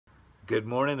Good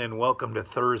morning and welcome to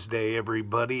Thursday,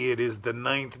 everybody. It is the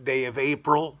 9th day of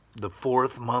April, the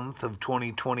 4th month of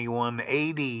 2021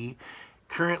 AD.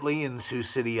 Currently in Sioux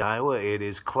City, Iowa, it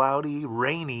is cloudy,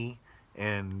 rainy,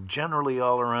 and generally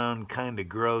all around kind of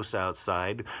gross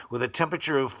outside, with a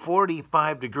temperature of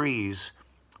 45 degrees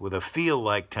with a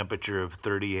feel-like temperature of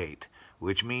 38,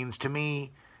 which means to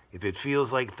me, if it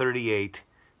feels like 38,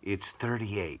 it's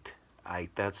 38. I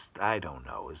don't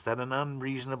know. Is that an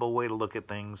unreasonable way to look at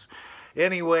things?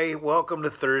 Anyway, welcome to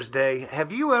Thursday.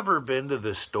 Have you ever been to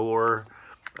the store?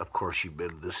 Of course you've been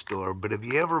to the store, but have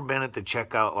you ever been at the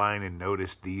checkout line and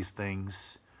noticed these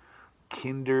things?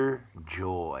 Kinder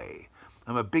Joy.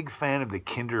 I'm a big fan of the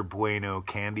Kinder Bueno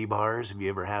candy bars. Have you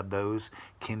ever had those?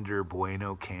 Kinder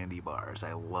Bueno candy bars.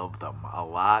 I love them a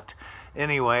lot.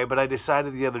 Anyway, but I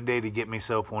decided the other day to get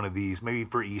myself one of these, maybe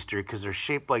for Easter, because they're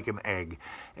shaped like an egg,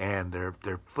 and they're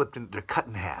cut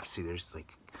in half. See, this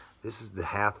is the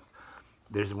half.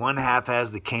 There's one half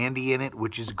has the candy in it,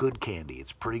 which is good candy.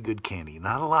 It's pretty good candy.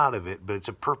 Not a lot of it, but it's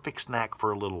a perfect snack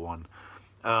for a little one.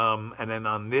 And then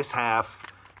on this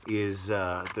half is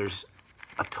there's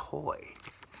a toy.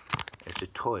 It's a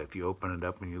toy. If you open it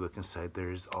up and you look inside,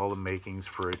 there's all the makings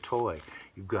for a toy.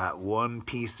 You've got one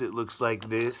piece that looks like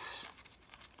this.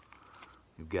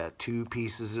 You've got two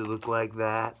pieces that look like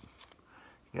that.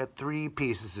 You got three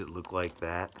pieces that look like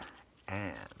that.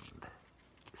 And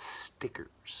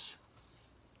stickers.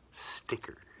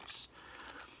 Stickers.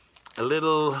 A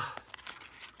little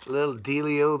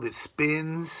dealio that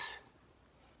spins.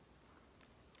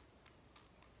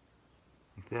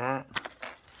 Like that.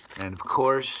 And of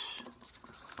course,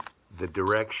 the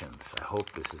directions. I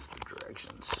hope this is the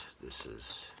directions. This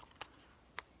is...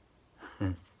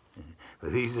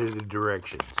 These are the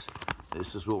directions.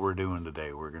 This is what we're doing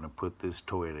today. We're going to put this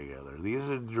toy together.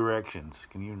 These are the directions.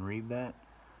 Can you even read that?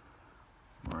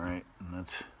 All right. And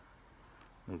that's...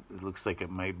 It looks like it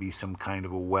might be some kind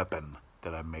of a weapon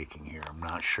that I'm making here. I'm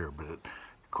not sure, but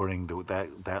according to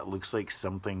that looks like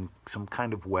some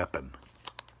kind of weapon.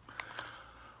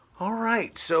 All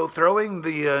right, so throwing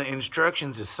the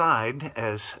instructions aside,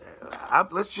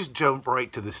 let's just jump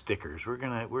right to the stickers. We're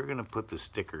gonna put the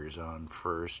stickers on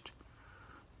first.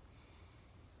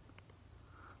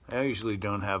 I usually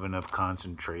don't have enough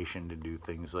concentration to do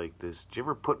things like this. Did you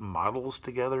ever put models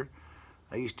together?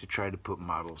 I used to try to put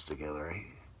models together. I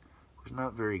was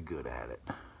not very good at it.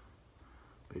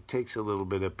 But it takes a little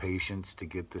bit of patience to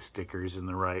get the stickers in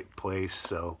the right place,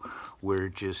 so we're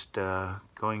just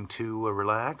going to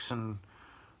relax and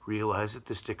realize that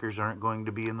the stickers aren't going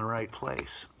to be in the right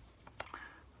place.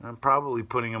 I'm probably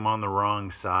putting them on the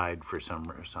wrong side for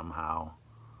somehow.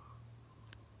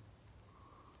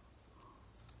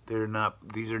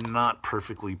 These are not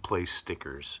perfectly placed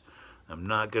stickers. I'm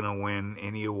not going to win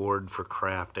any award for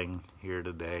crafting here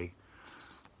today,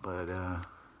 but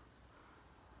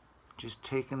just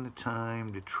taking the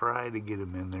time to try to get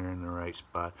them in there in the right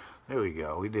spot. There we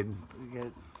go. We got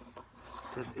it.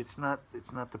 It's not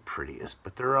the prettiest,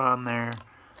 but they're on there.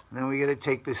 And then we got to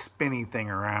take this spinny thing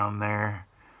around there,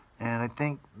 and I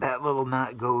think that little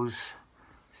knot goes.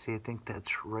 See, I think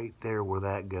that's right there where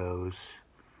that goes,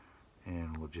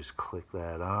 and we'll just click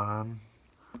that on.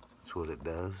 That's what it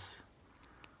does.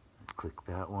 Click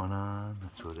that one on.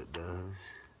 That's what it does.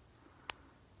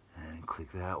 And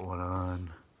click that one on.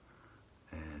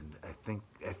 And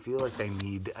I feel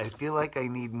like I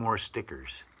need more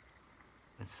stickers.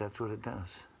 That's what it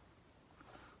does.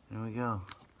 There we go.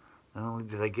 Not only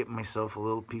did I get myself a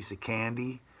little piece of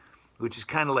candy, which is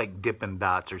kind of like Dippin'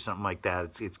 Dots or something like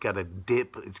that. It's got a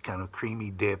dip. It's kind of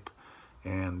creamy dip,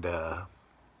 and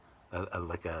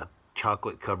like a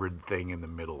chocolate-covered thing in the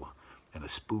middle, and a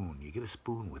spoon. You get a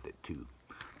spoon with it too.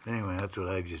 Anyway, that's what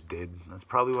I just did. That's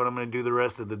probably what I'm going to do the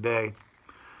rest of the day.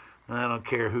 And I don't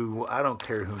care who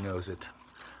knows it.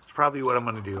 It's probably what I'm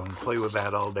going to do. I'm going to play with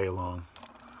that all day long.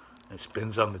 It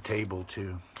spins on the table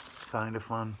too. It's kind of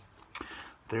fun.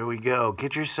 There we go.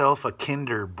 Get yourself a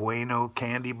Kinder Bueno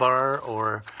candy bar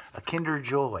or a Kinder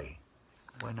Joy.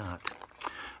 Why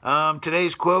not?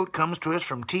 Today's quote comes to us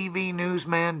from TV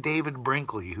newsman David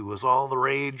Brinkley, who was all the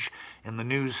rage in the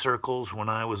news circles when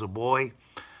I was a boy.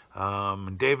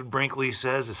 David Brinkley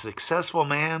says, "A successful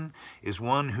man is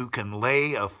one who can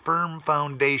lay a firm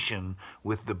foundation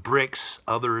with the bricks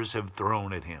others have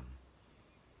thrown at him."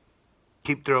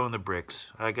 Keep throwing the bricks.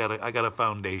 I got a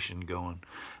foundation going.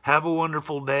 Have a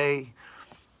wonderful day.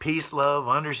 Peace, love,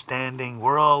 understanding.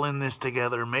 We're all in this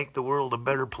together. Make the world a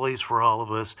better place for all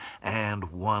of us. And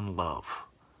one love.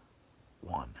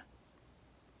 One.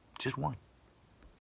 Just one.